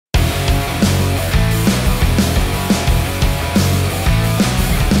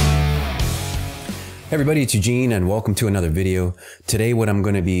Hey everybody, it's Eugene and welcome to another video. Today what I'm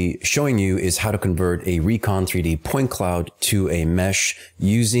going to be showing you is how to convert a Recon-3D point cloud to a mesh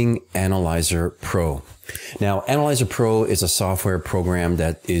using Analyzer Pro. Now, Analyzer Pro is a software program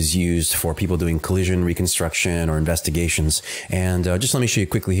that is used for people doing collision reconstruction or investigations. And just let me show you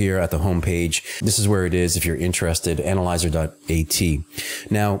quickly here at the home page. This is where it is if you're interested, analyzer.at.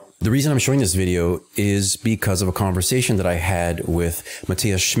 Now, the reason I'm showing this video is because of a conversation that I had with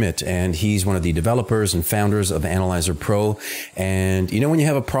Matthias Schmidt, and he's one of the developers and founders of Analyzer Pro. And you know, when you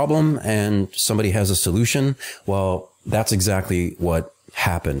have a problem and somebody has a solution, well, that's exactly what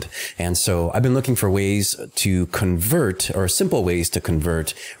happened. And so I've been looking for ways to convert, or simple ways to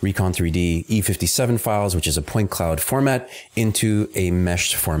convert Recon-3D E57 files, which is a point cloud format, into a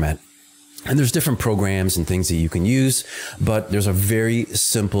meshed format. And there's different programs and things that you can use, but there's a very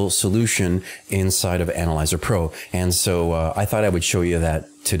simple solution inside of Analyzer Pro. And so I thought I would show you that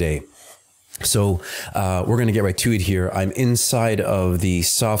today. So we're going to get right to it here. I'm inside of the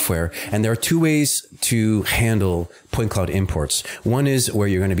software, and there are two ways to handle point cloud imports. One is where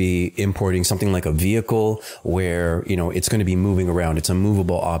you're going to be importing something like a vehicle where, you know, it's going to be moving around. It's a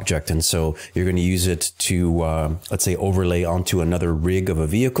movable object. And so you're going to use it to, let's say, overlay onto another rig of a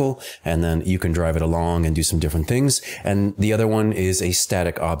vehicle, and then you can drive it along and do some different things. And the other one is a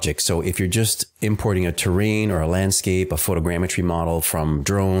static object. So if you're just importing a terrain or a landscape, a photogrammetry model from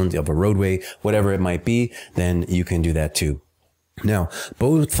drones of a roadway, whatever it might be, then you can do that too. Now,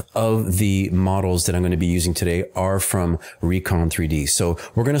 both of the models that I'm going to be using today are from Recon-3D. So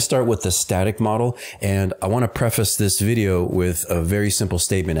we're going to start with the static model, and I want to preface this video with a very simple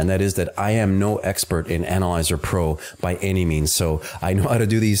statement, and that is that I am no expert in Analyzer Pro by any means. So I know how to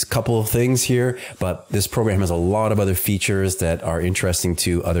do these couple of things here, but this program has a lot of other features that are interesting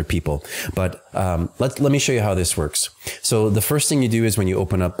to other people. But let me show you how this works. So the first thing you do is when you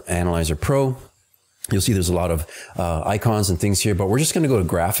open up Analyzer Pro, you'll see there's a lot of icons and things here, but we're just going to go to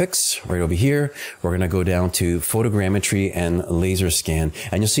graphics right over here. We're going to go down to photogrammetry and laser scan,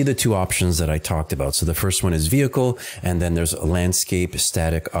 and you'll see the two options that I talked about. So the first one is vehicle, and then there's a landscape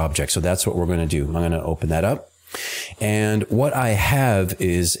static object. So that's what we're going to do. I'm going to open that up. And what I have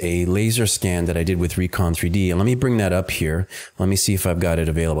is a laser scan that I did with Recon-3D. And let me bring that up here. Let me see if I've got it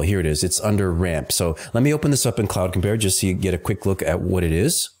available. Here it is. It's under ramp. So let me open this up in Cloud Compare just so you get a quick look at what it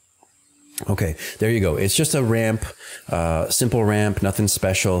is. Okay, there you go. It's just a ramp, simple ramp, nothing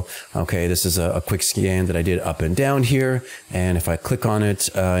special. Okay, this is a quick scan that I did up and down here. And if I click on it,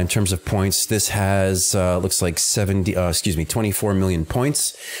 in terms of points, this has, looks like 24 million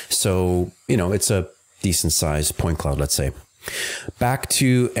points. So, you know, it's a decent sized point cloud, let's say. Back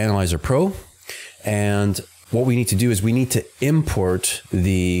to Analyzer Pro. And what we need to do is we need to import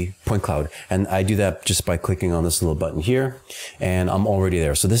the point cloud. And I do that just by clicking on this little button here, and I'm already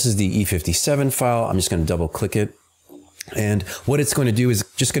there. So this is the E57 file. I'm just going to double click it. And what it's going to do is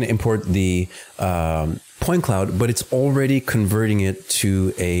just going to import the point cloud, but it's already converting it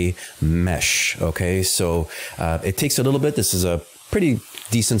to a mesh. Okay, so it takes a little bit. This is a pretty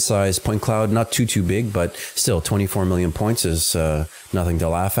decent sized point cloud, not too big, but still 24 million points is nothing to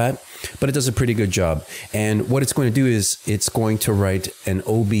laugh at. But it does a pretty good job. And what it's going to do is it's going to write an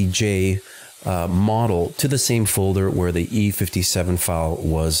OBJ model to the same folder where the E57 file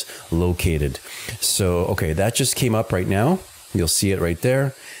was located. So, okay, that just came up right now. You'll see it right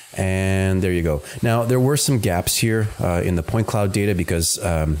there. And there you go. Now, there were some gaps here in the point cloud data because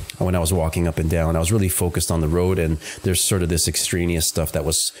when I was walking up and down, I was really focused on the road, and there's sort of this extraneous stuff that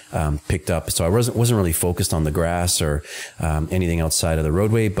was picked up. So I wasn't really focused on the grass or anything outside of the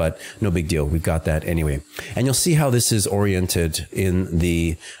roadway, but no big deal. We've got that anyway. And you'll see how this is oriented in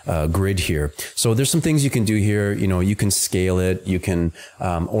the grid here. So there's some things you can do here. You know, you can scale it, you can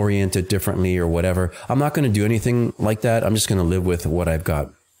orient it differently or whatever. I'm not going to do anything like that. I'm just going to live with what I've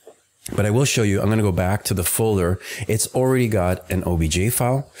got. But I will show you, I'm going to go back to the folder. It's already got an OBJ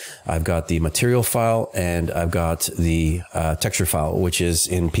file. I've got the material file, and I've got the texture file, which is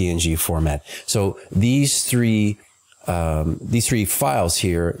in PNG format. So these three files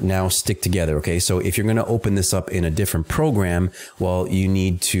here now stick together. Okay. So if you're going to open this up in a different program, well, you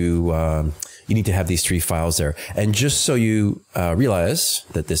need to have these three files there. And just so you realize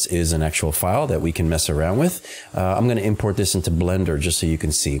that this is an actual file that we can mess around with, I'm going to import this into Blender just so you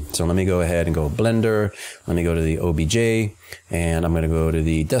can see. So let me go ahead and go Blender. Let me go to the OBJ, and I'm going to go to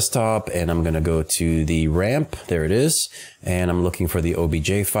the desktop, and I'm going to go to the ramp. There it is. And I'm looking for the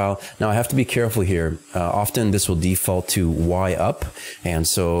OBJ file. Now I have to be careful here. Often this will default to Y up. And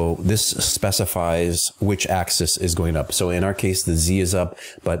so this specifies which axis is going up. So in our case, the Z is up,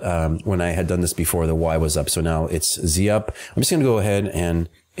 but when I had done this before, the Y was up. So now it's Z up. I'm just going to go ahead and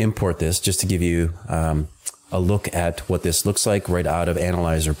import this just to give you a look at what this looks like right out of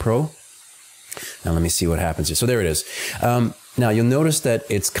Analyzer Pro. Now let me see what happens here. So there it is. Now you'll notice that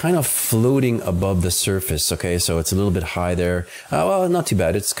it's kind of floating above the surface. Okay, so it's a little bit high there. Well, not too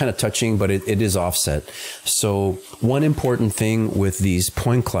bad. It's kind of touching, but it is offset. So one important thing with these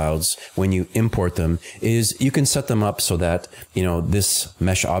point clouds when you import them is you can set them up so that, you know, this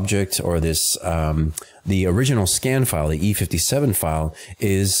mesh object or this the original scan file, the E57 file,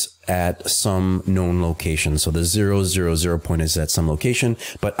 is at some known location. So the 000 point is at some location,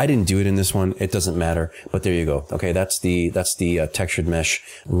 but I didn't do it in this one. It doesn't matter, but there you go. Okay, that's the textured mesh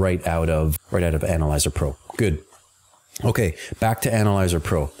right out of Analyzer Pro. Good. Okay, back to Analyzer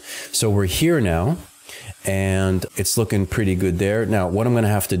Pro. So we're here now, and it's looking pretty good there. Now, what I'm going to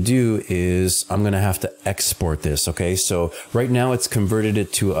have to do is I'm going to have to export this. Okay, so right now it's converted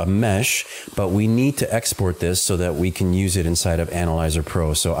it to a mesh, but we need to export this so that we can use it inside of Analyzer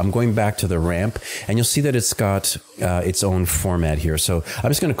Pro. So I'm going back to the ramp, and you'll see that it's got its own format here. So I'm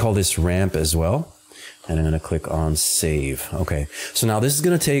just going to call this ramp as well, and I'm going to click on save. Okay, so now this is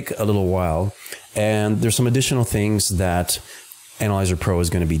going to take a little while, and there's some additional things that Analyzer Pro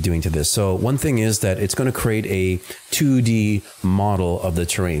is going to be doing to this. So one thing is that it's going to create a 2D model of the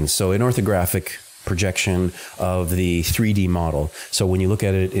terrain. So an orthographic projection of the 3D model. So when you look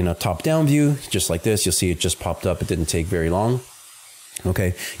at it in a top-down view, just like this, you'll see it just popped up. It didn't take very long.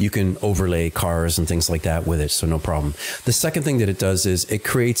 Okay, you can overlay cars and things like that with it, so no problem. The second thing that it does is it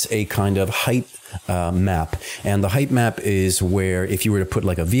creates a kind of height map. And the height map is where if you were to put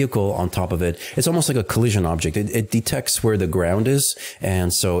like a vehicle on top of it, it's almost like a collision object. It detects where the ground is.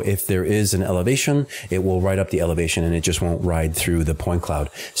 And so if there is an elevation, it will write up the elevation and it just won't ride through the point cloud.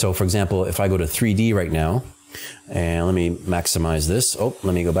 So for example, if I go to 3D right now, and let me maximize this. Oh,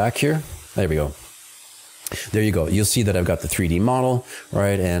 let me go back here. There we go. There you go. You'll see that I've got the 3D model,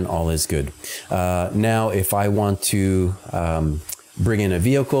 right? And all is good. Now, if I want to bring in a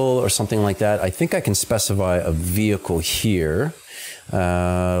vehicle or something like that, I think I can specify a vehicle here.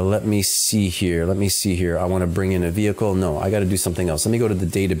 Let me see here. I want to bring in a vehicle. No, I got to do something else. Let me go to the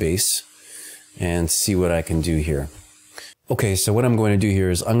database and see what I can do here. Okay, so what I'm going to do here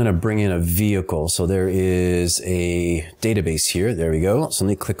is I'm going to bring in a vehicle. So there is a database here. There we go. So let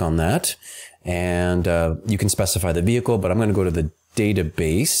me click on that. And you can specify the vehicle, but I'm going to go to the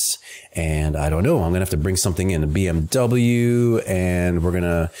database, and I don't know, I'm going to have to bring something in, a BMW, and we're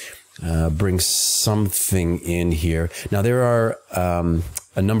going to bring something in here. Now there are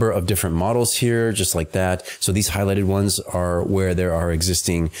a number of different models here, just like that. So these highlighted ones are where there are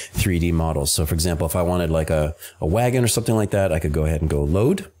existing 3D models. So for example, if I wanted like a wagon or something like that, I could go ahead and go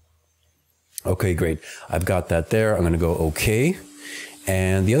load. Okay, great. I've got that there. I'm going to go okay.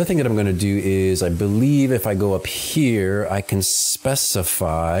 And the other thing that I'm going to do is, I believe if I go up here, I can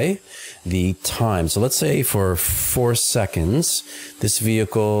specify the time. So let's say for 4 seconds, this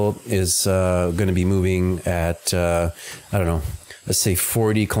vehicle is going to be moving at, I don't know, let's say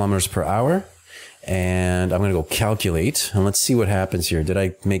 40 kilometers per hour. And I'm going to go calculate, and let's see what happens here. Did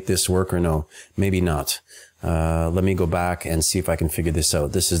I make this work or no? Maybe not. Let me go back and see if I can figure this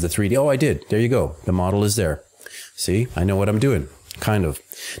out. This is the 3D. Oh, I did. There you go. The model is there. See, I know what I'm doing. Kind of.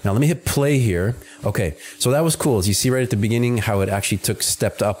 Now let me hit play here. Okay, so that was cool. As you see right at the beginning, how it actually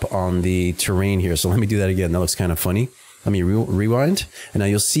stepped up on the terrain here. So let me do that again. That looks kind of funny. Let me rewind. And now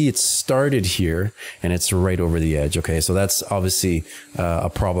you'll see it started here and it's right over the edge. Okay, so that's obviously a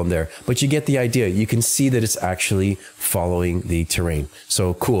problem there. But you get the idea. You can see that it's actually following the terrain.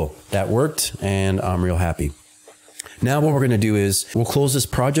 So cool. That worked and I'm real happy. Now what we're going to do is we'll close this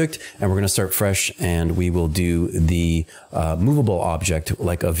project and we're going to start fresh, and we will do the movable object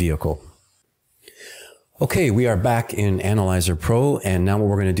like a vehicle. Okay, we are back in Analyzer Pro, and now what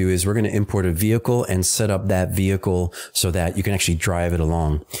we're going to do is we're going to import a vehicle and set up that vehicle so that you can actually drive it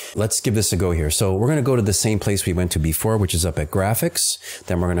along. Let's give this a go here. So we're going to go to the same place we went to before, which is up at graphics.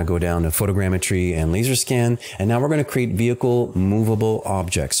 Then we're going to go down to photogrammetry and laser scan, and now we're going to create vehicle movable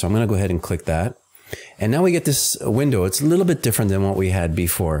objects. So I'm going to go ahead and click that. And now we get this window. It's a little bit different than what we had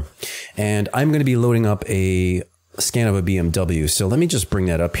before. And I'm going to be loading up a scan of a BMW. So let me just bring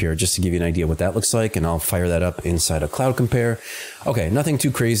that up here just to give you an idea what that looks like. And I'll fire that up inside of Cloud Compare. Okay, nothing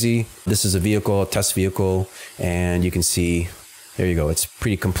too crazy. This is a vehicle, a test vehicle. And you can see, there you go. It's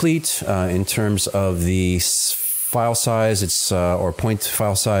pretty complete in terms of the file size. It's or point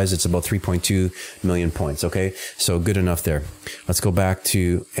file size. It's about 3.2 million points. Okay, so good enough there. Let's go back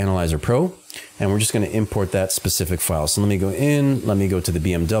to Analyzer Pro. And we're just going to import that specific file. So let me go in, let me go to the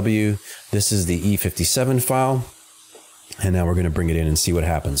BMW. This is the E57 file. And now we're going to bring it in and see what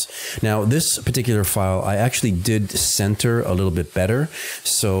happens. Now, this particular file, I actually did center a little bit better.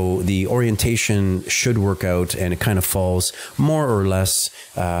 So the orientation should work out and it kind of falls more or less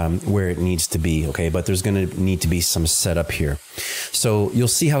where it needs to be. Okay, but there's going to need to be some setup here. So you'll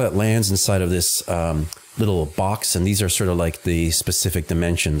see how it lands inside of this little box. And these are sort of like the specific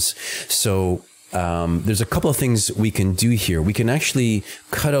dimensions. So there's a couple of things we can do here. We can actually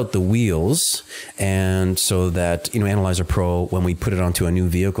cut out the wheels, and so that, Analyzer Pro, when we put it onto a new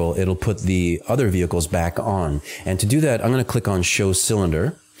vehicle, it'll put the other vehicles back on. And to do that, I'm going to click on Show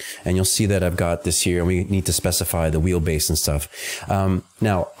Cylinder, and you'll see that I've got this here, and we need to specify the wheelbase and stuff.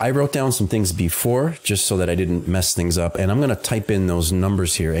 Now, I wrote down some things before, just so that I didn't mess things up, and I'm going to type in those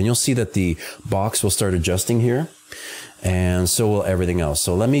numbers here, and you'll see that the box will start adjusting here. And so will everything else.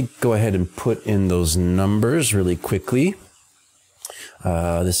 So let me go ahead and put in those numbers really quickly.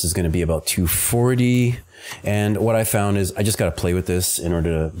 This is going to be about 240. And what I found is I just got to play with this in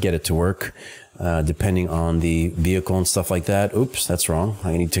order to get it to work, depending on the vehicle and stuff like that. Oops, that's wrong.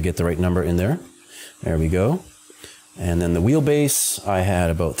 I need to get the right number in there. There we go. And then the wheelbase, I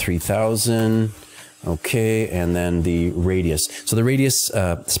had about 3,000. Okay, and then the radius. So the radius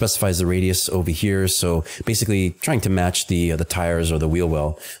specifies the radius over here. So basically trying to match the tires or the wheel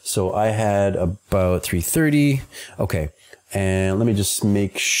well. So I had about 330. Okay, and let me just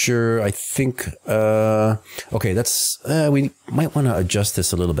make sure. I think okay, that's we might want to adjust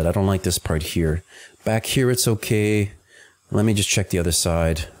this a little bit. I don't like this part here. Back here it's okay. Let me just check the other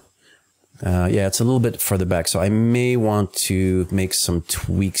side. Yeah, it's a little bit further back, so I may want to make some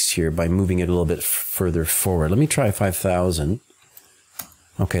tweaks here by moving it a little bit further forward. Let me try 5,000.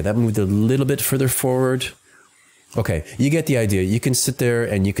 Okay, that moved a little bit further forward. Okay, you get the idea. You can sit there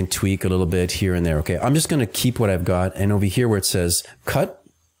and you can tweak a little bit here and there. Okay, I'm just going to keep what I've got, and over here where it says cut,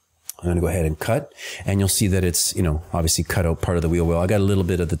 I'm going to go ahead and cut, and you'll see that it's, obviously cut out part of the wheel well. I got a little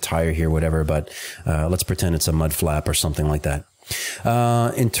bit of the tire here, whatever, but let's pretend it's a mud flap or something like that.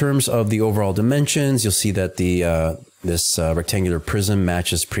 In terms of the overall dimensions, you'll see that the this rectangular prism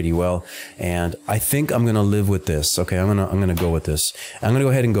matches pretty well, and I think I'm gonna live with this. Okay, I'm gonna go with this. I'm gonna go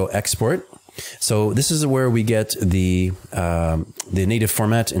ahead and go export. So this is where we get the native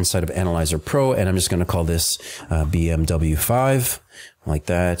format inside of Analyzer Pro, and I'm just gonna call this BMW 5. Like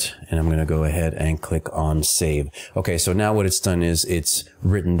that, and I'm going to go ahead and click on save. Okay, so now what it's done is it's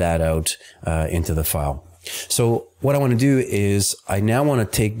written that out into the file. So what I want to do is I now want to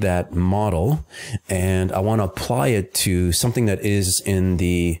take that model and I want to apply it to something that is in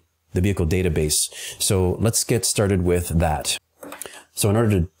the vehicle database. So let's get started with that. So in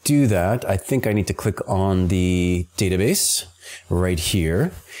order to do that, I think I need to click on the database right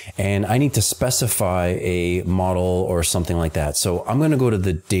here, and I need to specify a model or something like that. So I'm going to go to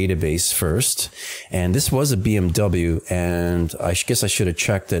the database first, and this was a BMW, and I guess I should have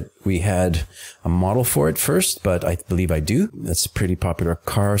checked that we had a model for it first, but I believe I do. That's a pretty popular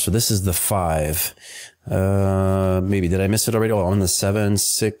car. So this is the 5. Maybe did I miss it already? Oh, I'm on the 7,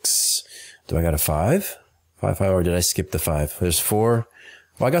 6. Do I got a 5? 5, or did I skip the 5? There's 4.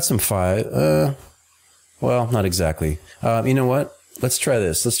 Well, I got some 5. Well, not exactly. You know what? Let's try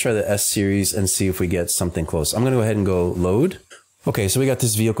this. Let's try the S series and see if we get something close. I'm going to go ahead and go load. Okay, so we got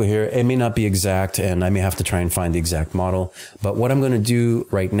this vehicle here. It may not be exact, and I may have to try and find the exact model. But what I'm going to do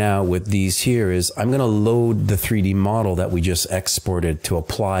right now with these here is I'm going to load the 3D model that we just exported to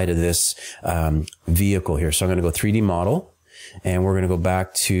apply to this vehicle here. So I'm going to go 3D model, and we're going to go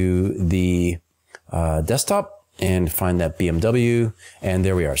back to the desktop and find that BMW, and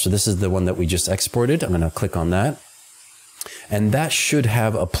there we are. So this is the one that we just exported. I'm going to click on that, and that should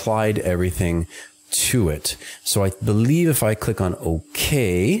have applied everything to it. So I believe if I click on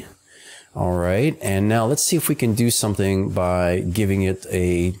OK, all right, and now let's see if we can do something by giving it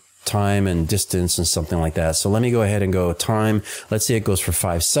a time and distance and something like that. So let me go ahead and go time. Let's say it goes for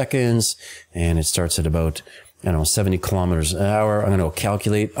 5 seconds, and it starts at about 70 kilometers an hour. I'm going to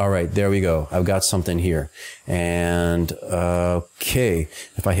calculate. All right, there we go. I've got something here. And, okay,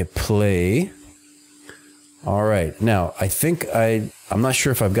 if I hit play. All right. Now, I think I'm not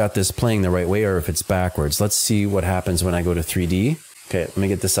sure if I've got this playing the right way or if it's backwards. Let's see what happens when I go to 3D. Okay, let me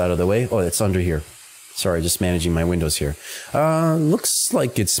get this out of the way. Oh, it's under here. Sorry, just managing my windows here. Looks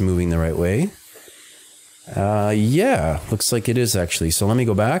like it's moving the right way. Yeah, looks like it is actually. So let me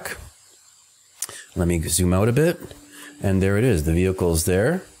go back. Let me zoom out a bit, and there it is. The vehicle is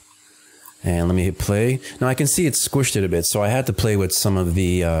there, and let me hit play. Now I can see it squished it a bit, so I had to play with some of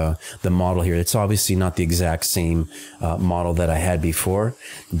the model here. It's obviously not the exact same model that I had before,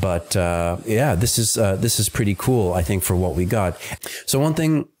 but yeah, this is pretty cool, I think, for what we got. So one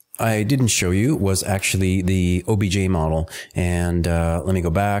thing I didn't show you was actually the OBJ model. And let me go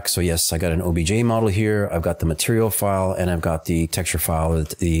back. So yes, I got an OBJ model here. I've got the material file and I've got the texture file,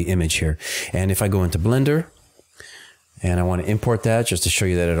 the image here. And if I go into Blender and I want to import that just to show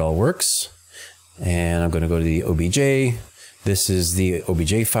you that it all works, and I'm going to go to the OBJ. This is the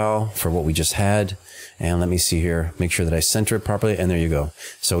OBJ file for what we just had. And let me see here, make sure that I center it properly. And there you go.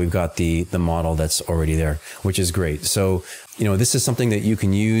 So we've got the model that's already there, which is great. So, you know, this is something that you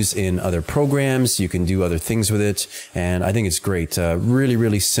can use in other programs. You can do other things with it. And I think it's great. Really,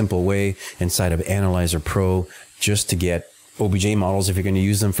 really simple way inside of Analyzer Pro just to get OBJ models if you're going to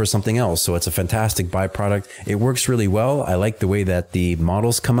use them for something else. So it's a fantastic byproduct. It works really well. I like the way that the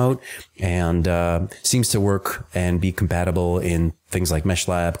models come out, and seems to work and be compatible in things like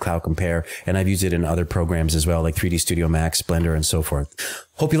MeshLab, Cloud Compare, and I've used it in other programs as well, like 3D Studio Max, Blender, and so forth.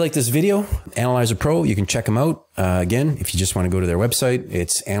 Hope you like this video. Analyzer Pro, you can check them out. Again, if you just want to go to their website,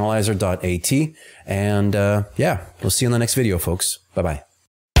 it's analyzer.at. And yeah, we'll see you in the next video, folks. Bye-bye.